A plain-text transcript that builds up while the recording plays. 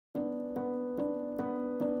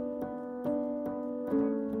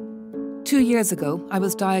2 years ago, I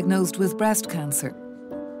was diagnosed with breast cancer.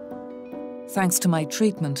 Thanks to my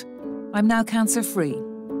treatment, I'm now cancer-free.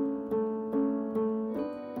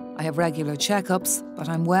 I have regular checkups, but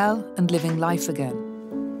I'm well and living life again.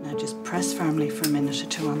 Now just press firmly for a minute or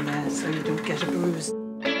two on there so you don't get a bruise.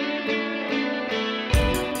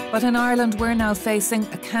 But in Ireland, we're now facing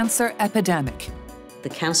a cancer epidemic. The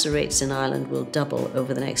cancer rates in Ireland will double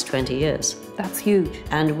over the next 20 years. That's huge.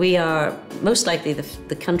 And we are most likely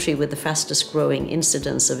the country with the fastest growing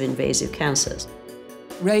incidence of invasive cancers.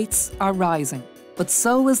 Rates are rising, but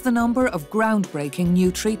so is the number of groundbreaking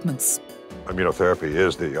new treatments. Immunotherapy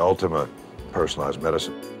is the ultimate personalised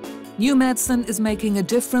medicine. New medicine is making a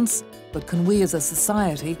difference, but can we as a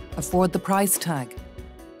society afford the price tag?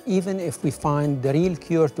 Even if we find the real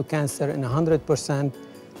cure to cancer in 100%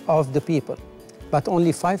 of the people, but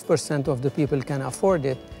only 5% of the people can afford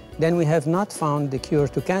it, then we have not found the cure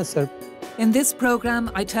to cancer. In this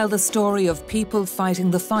programme, I tell the story of people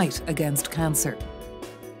fighting the fight against cancer.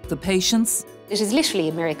 The patients. It is literally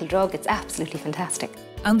a miracle drug. It's absolutely fantastic.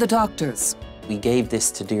 And the doctors. We gave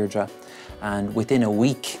this to Deirdre, and within a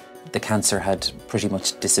week, the cancer had pretty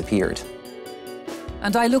much disappeared.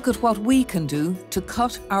 And I look at what we can do to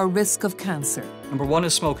cut our risk of cancer. Number 1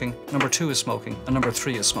 is smoking, number 2 is smoking, and number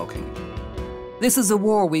 3 is smoking. This is a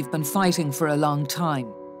war we've been fighting for a long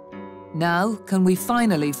time. Now, can we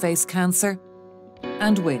finally face cancer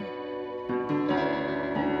and win?